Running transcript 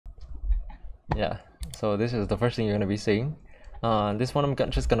yeah, so this is the first thing you're going to be seeing. This one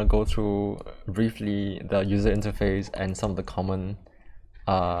just going to go through briefly the user interface and some of the common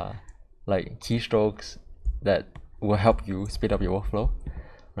like keystrokes that will help you speed up your workflow.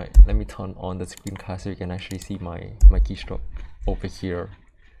 Right, let me turn on the screencast so you can actually see my keystroke over here.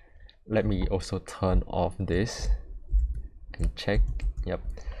 Let me also turn off this and check. Yep.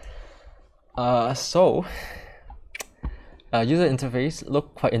 User interface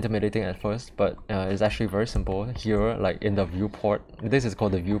look quite intimidating at first, but it's actually very simple. Here, like in the viewport, this is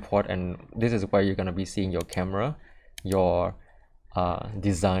called the viewport, and this is where you're gonna be seeing your camera, your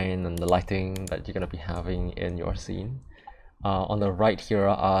design and the lighting that you're gonna be having in your scene. On the right here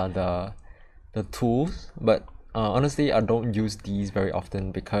are the tools, but honestly, I don't use these very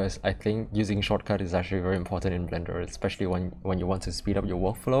often because I think using shortcut is actually very important in Blender, especially when you want to speed up your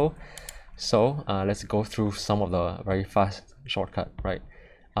workflow. So let's go through some of the very fast shortcut, right?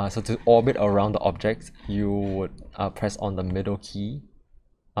 So to orbit around the object, you would press on the middle key,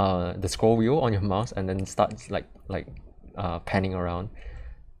 the scroll wheel on your mouse, and then start panning around.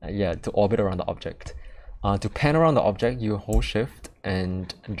 Yeah, to orbit around the object. To pan around the object, you hold shift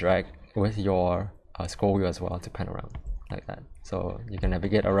and drag with your scroll wheel as well to pan around like that. So you can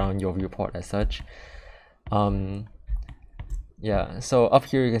navigate around your viewport as such. Yeah, so up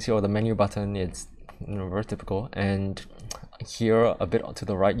here you can see all the menu button. It's very typical, and here a bit to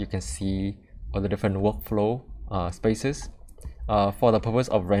the right you can see all the different workflow spaces. For the purpose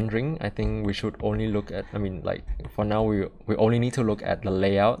of rendering, I think we should only look at, I mean, like for now we only need to look at the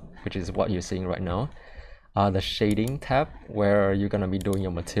layout, which is what you're seeing right now. The shading tab, where you're gonna be doing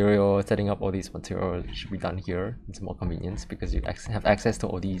your material, setting up all these materials, should be done here. It's more convenient because you have access to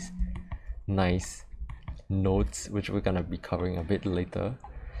all these nice nodes, which we're gonna be covering a bit later.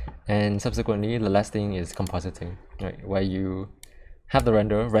 And subsequently, the last thing is compositing, right? Where you have the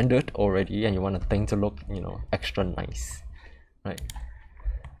rendered already, and you want the thing to look, extra nice, right?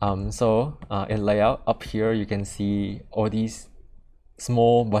 In layout up here, you can see all these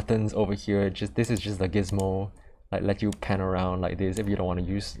small buttons over here. This is just the gizmo, like let you pan around like this if you don't want to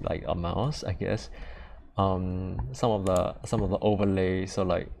use like a mouse, I guess. Some of the overlay, so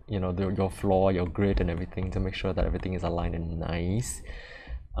like your floor, your grid and everything, to make sure that everything is aligned and nice.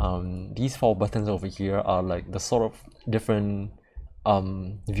 These 4 buttons over here are like the sort of different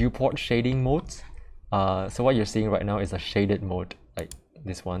viewport shading modes. So what you're seeing right now is a shaded mode, like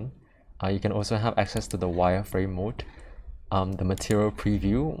this one. You can also have access to the wireframe mode, the material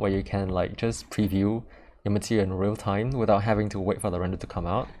preview, where you can like just preview your material in real time without having to wait for the render to come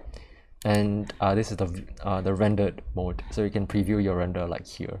out. And this is the rendered mode, so you can preview your render like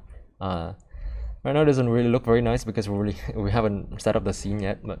here. Right now it doesn't really look very nice because we haven't set up the scene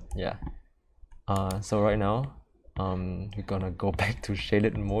yet, but yeah. So right now we're gonna go back to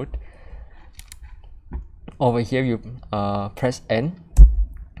shaded mode. Over here you press N.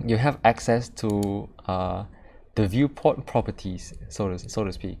 You have access to the viewport properties, so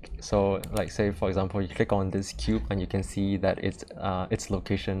to speak. So like say for example you click on this cube and you can see that its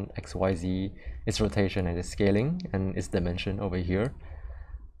location XYZ, its rotation and its scaling and its dimension over here.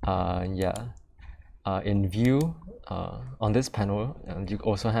 In view, on this panel, you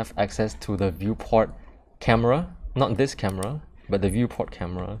also have access to the viewport camera, not this camera but the viewport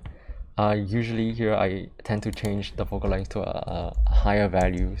camera. Usually here I tend to change the focal length to a higher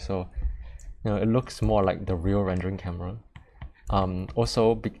value, so it looks more like the real rendering camera.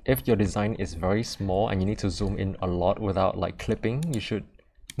 Also, if your design is very small and you need to zoom in a lot without like clipping, you should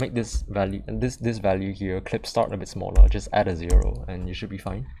make this value, this value here, clip start, a bit smaller. Just add a 0 and you should be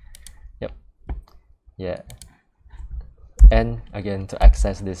fine. Yep. Yeah. And again, to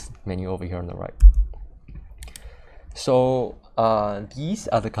access this menu over here on the right. So these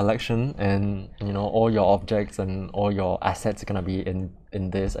are the collection, and all your objects and all your assets are gonna be in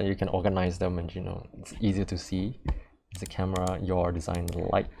this, and you can organize them, and it's easier to see. It's the camera, your design, the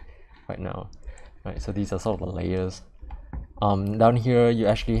light right now, right? So these are sort of the layers. Down here you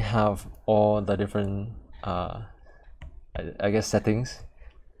actually have all the different I guess settings,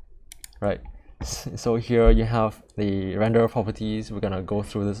 right? So here you have the render properties. We're gonna go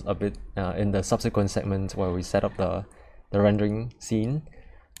through this a bit in the subsequent segment where we set up the rendering scene.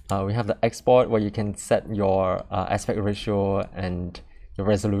 We have the export, where you can set your aspect ratio and your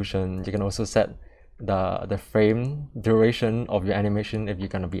resolution. You can also set the frame duration of your animation if you're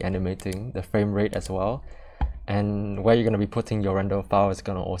gonna be animating, the frame rate as well, and where you're gonna be putting your render file is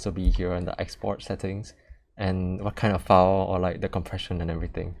gonna also be here in the export settings, and what kind of file or like the compression and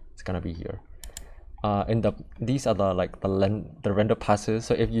everything is gonna be here. These are the render passes.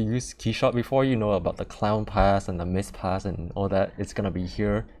 So if you use Keyshot before, you know about the clown pass and the mist pass and all that. It's gonna be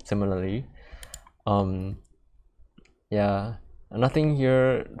here similarly. Yeah, nothing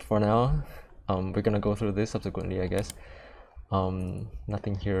here for now. We're gonna go through this subsequently, I guess.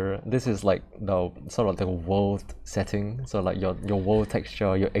 Nothing here. This is like the sort of the world setting. So like your world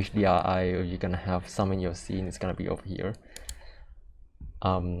texture, your HDRI, or you're gonna have some in your scene, it's gonna be over here.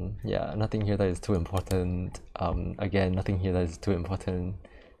 Yeah, nothing here that is too important. Again, nothing here that is too important.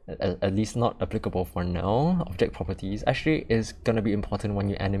 At least not applicable for now. Object properties actually is gonna be important when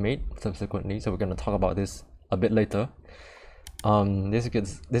you animate subsequently. So we're gonna talk about this a bit later.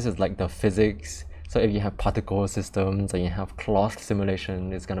 This is like the physics. So if you have particle systems and you have cloth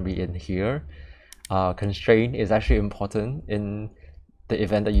simulation, it's gonna be in here. Constraint is actually important in the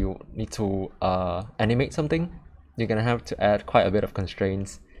event that you need to animate something. You're gonna have to add quite a bit of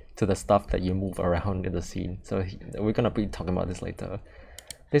constraints to the stuff that you move around in the scene. So we're gonna be talking about this later.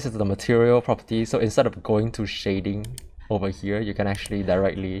 This is the material property. So instead of going to shading over here, you can actually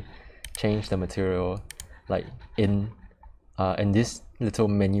directly change the material like in this little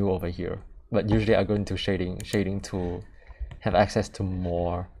menu over here. But usually I go into shading to have access to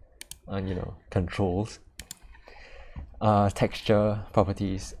more you know, controls. Texture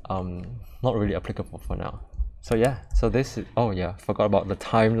properties, not really applicable for now. So yeah, so this is, oh yeah, forgot about the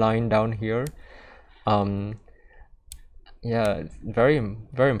timeline down here. Yeah, very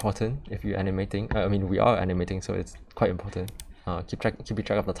important if you're animating. I mean, we are animating, so it's quite important. Keep track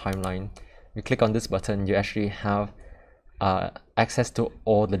of the timeline. You click on this button, you actually have access to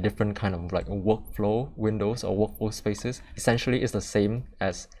all the different kind of like workflow windows or workflow spaces. Essentially, it's the same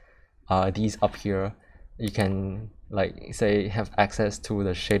as these up here. You can like say have access to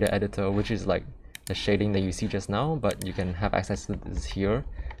the shader editor, which is like the shading that you see just now, but you can have access to this here,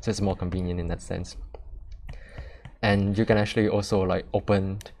 so it's more convenient in that sense. And you can actually also like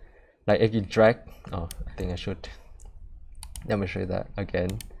open, like if you drag, oh, I think I should, let me show you that again.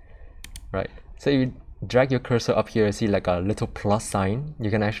 Right, so you drag your cursor up here, see like a little plus sign,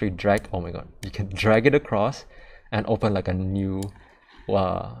 you can actually drag, oh my god, you can drag it across and open like a new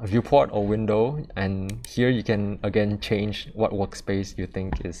viewport or window, and here you can again change what workspace you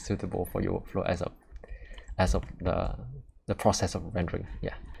think is suitable for your workflow as of the process of rendering.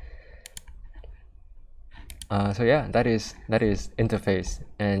 Yeah. So yeah, that is interface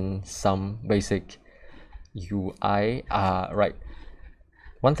and some basic UI. Right.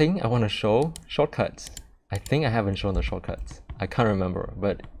 One thing I want to show, shortcuts. I think I haven't shown the shortcuts. I can't remember,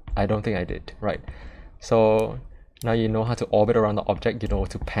 but I don't think I did. Right. So now you know how to orbit around the object, you know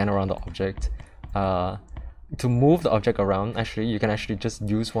to pan around the object. To move the object around, actually, you can actually just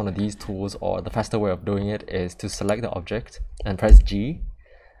use one of these tools, or the faster way of doing it is to select the object and press G,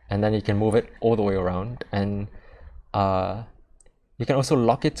 and then you can move it all the way around. And you can also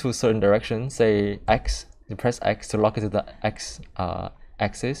lock it to a certain direction, say X, you press X to lock it to the X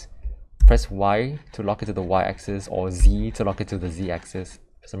axis, press Y to lock it to the Y axis, or Z to lock it to the Z axis.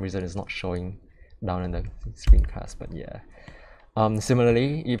 For some reason it's not showing down in the screencast, but yeah.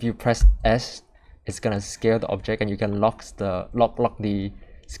 Similarly, if you press S, it's gonna scale the object, and you can lock the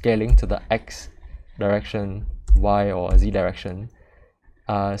scaling to the X direction, Y or Z direction.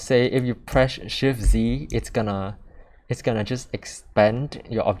 Say if you press Shift Z, it's gonna just expand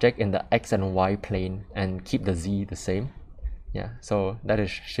your object in the X and Y plane and keep the Z the same. Yeah, so that is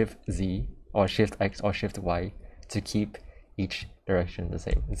Shift Z or Shift X or Shift Y to keep each direction the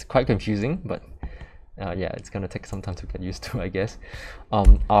same. It's quite confusing, but yeah, it's gonna take some time to get used to, I guess.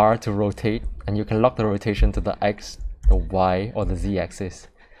 R to rotate, and you can lock the rotation to the X, the Y, or the Z axis.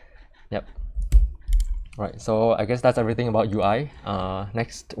 Yep. Right, so I guess that's everything about UI.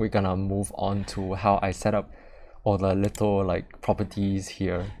 Next, we're gonna move on to how I set up all the little like properties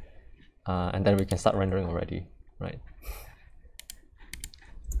here, and then we can start rendering already, right?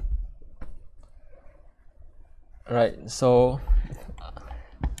 Right, so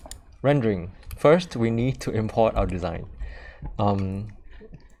rendering. First, we need to import our design.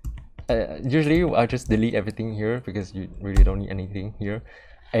 Usually, I just delete everything here because you really don't need anything here.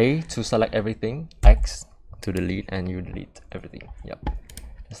 A to select everything, X to delete, and you delete everything. Yep,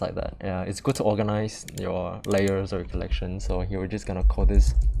 just like that. Yeah, it's good to organize your layers or your collection. So here we're just gonna call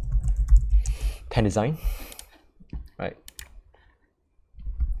this pen design. Right.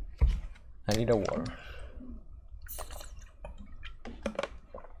 I need a water.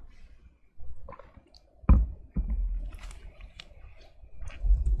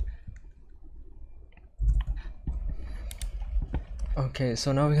 Okay,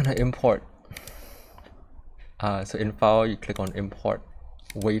 so now we're gonna import. So in file, you click on import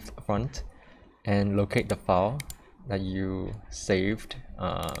wavefront and locate the file that you saved.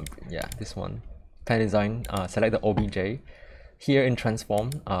 Yeah, this one, pen design. Select the OBJ here in transform,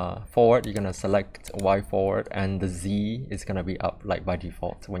 forward, you're gonna select Y forward, and the Z is gonna be up like by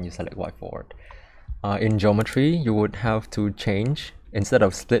default when you select Y forward. In geometry, you would have to change, instead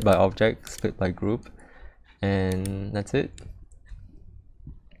of split by object, split by group, and that's it.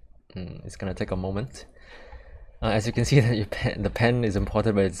 It's gonna take a moment. As you can see, that the pen is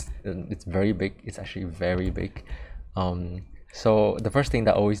imported, but it's very big. It's actually very big. So the first thing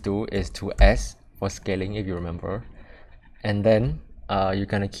that I always do is to S for scaling, if you remember, and then you're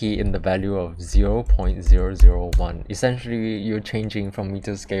gonna key in the value of 0.001. Essentially, you're changing from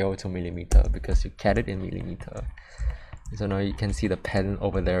meter scale to millimeter because you cat it in millimeter. So now you can see the pen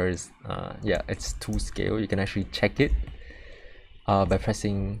over there is yeah, it's to scale. You can actually check it by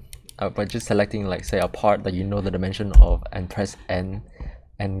pressing by just selecting, like, say, a part that you know the dimension of, and press N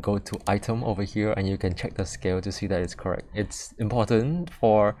and go to item over here, and you can check the scale to see that it's correct. It's important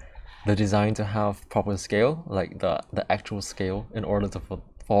for the design to have proper scale, like the actual scale, in order to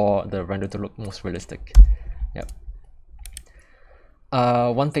for the render to look most realistic. Yep.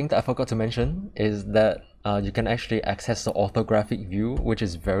 One thing that I forgot to mention is that you can actually access the orthographic view, which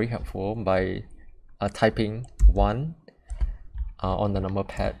is very helpful, by typing 1 on the number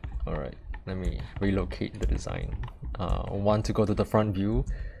pad. Alright, let me relocate the design. 1 to go to the front view,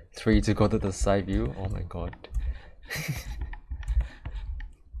 3 to go to the side view. Oh my god.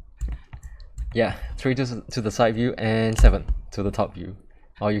 Yeah, 3 to the side view, and 7 to the top view.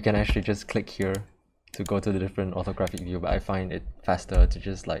 Or you can actually just click here to go to the different orthographic view, but I find it faster to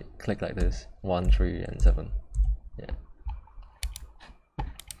just like click like this: 1, 3, and 7. Yeah.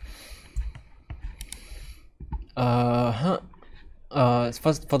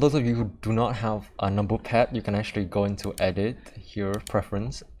 For those of you who do not have a number pad, you can actually go into edit here,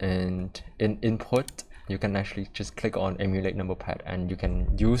 preference, and in input you can actually just click on emulate number pad, and you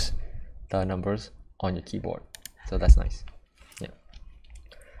can use the numbers on your keyboard. So that's nice. Yeah.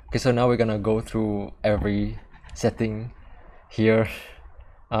 Okay, so now we're gonna go through every setting here.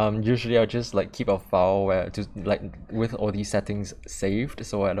 Usually I'll just like keep a file where to like with all these settings saved,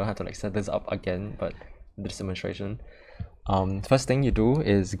 so I don't have to like set this up again, but this demonstration. First thing you do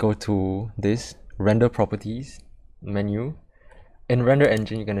is go to this render properties menu. In render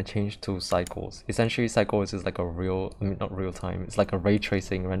engine, you're gonna change to cycles. Essentially, cycles is like a not real time, it's like a ray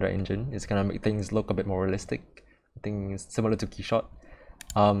tracing render engine. It's gonna make things look a bit more realistic. I think it's similar to Keyshot.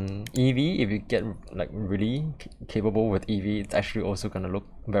 EV, if you get like really capable with EV, it's actually also gonna look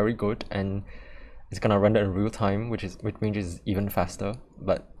very good, and it's gonna render in real time, which means it's even faster.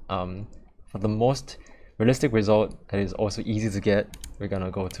 But for the most realistic result that is also easy to get, we're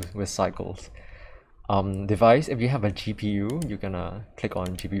gonna go with cycles. Device, if you have a GPU, you're gonna click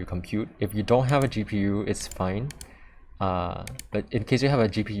on GPU compute. If you don't have a GPU, it's fine. But in case you have a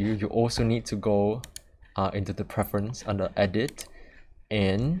GPU, you also need to go into the preference under edit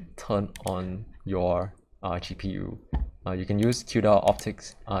and turn on your GPU. You can use QDAR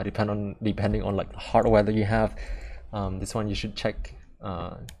optics depending on like the hardware that you have. This one you should check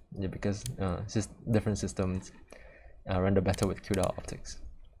yeah, because different systems render better with QDAR optics.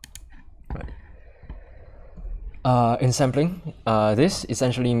 Right. In sampling, this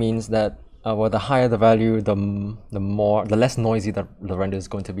essentially means that well, the higher the value, the less noisy the render is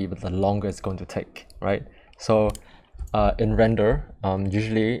going to be, but the longer it's going to take, right? So in render,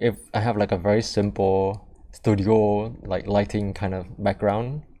 usually if I have like a very simple studio like lighting kind of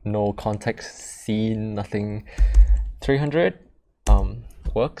background, no context scene, nothing, 300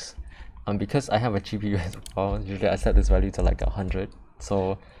 works. Because I have a GPU as well, usually I set this value to like 100,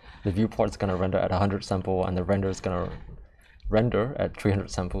 so the viewport's gonna render at 100 sample, and the render is gonna render at 300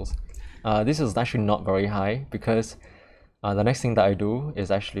 samples. This is actually not very high, because the next thing that I do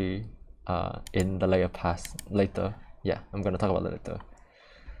is actually in the layer pass later. Yeah, I'm gonna talk about that later.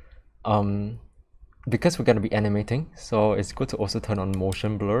 Because we're gonna be animating, so it's good to also turn on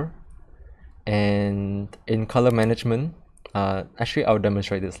motion blur. And in color management, actually I'll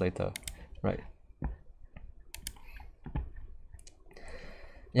demonstrate this later, right?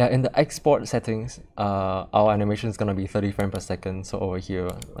 Yeah, in the export settings, our animation is gonna be 30 frames per second. So over here,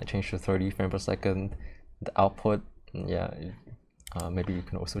 I change to 30 frames per second. The output, yeah, maybe you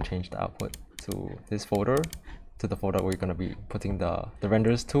can also change the output to this folder, to the folder we're gonna be putting the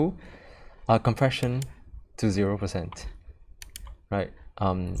renders to. Compression to 0%, right?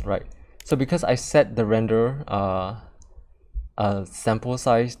 Right. So because I set the render sample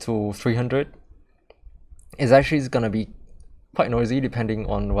size to 300, it's actually gonna be quite noisy depending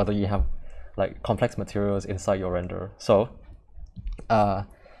on whether you have like complex materials inside your render. So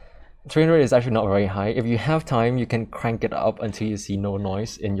 300 is actually not very high. If you have time, you can crank it up until you see no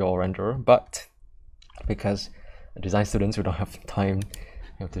noise in your render, but because design students who don't have time.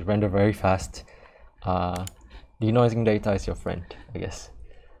 You have to render very fast. Denoising data is your friend, I guess.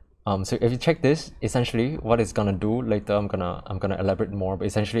 So if you check this, essentially what it's gonna do later, I'm gonna elaborate more, but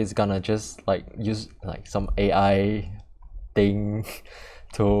essentially it's gonna just like use like some AI thing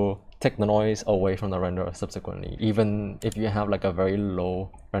to take the noise away from the render subsequently, even if you have like a very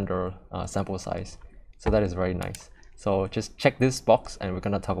low render sample size. So that is very nice. So just check this box and we're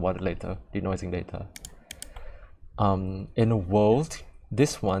gonna talk about it later, denoising data. In a world,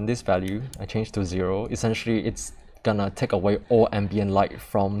 this value, I changed to 0. Essentially, it's gonna take away all ambient light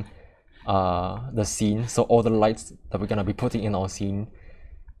from the scene. So all the lights that we're gonna be putting in our scene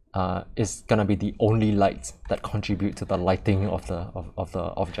is gonna be the only lights that contribute to the lighting of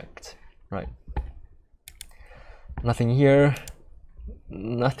the object, right? Nothing here,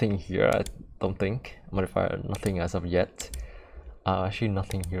 I don't think. Modifier, nothing as of yet. Actually,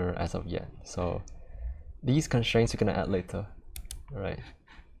 nothing here as of yet. So these constraints we're gonna add later, right?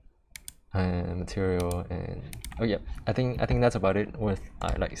 And material, and oh yeah, I think that's about it with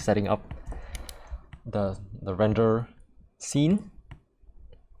like setting up the render scene.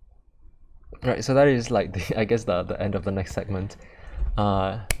 Right, so that is like the, I guess the end of the next segment.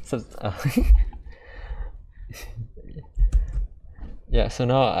 Yeah, so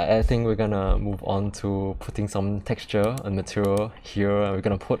now I think we're gonna move on to putting some texture and material here. We're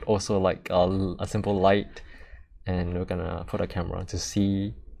gonna put also like a simple light, and we're gonna put a camera to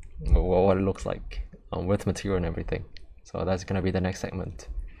see what it looks like with material and everything. So that's gonna be the next segment.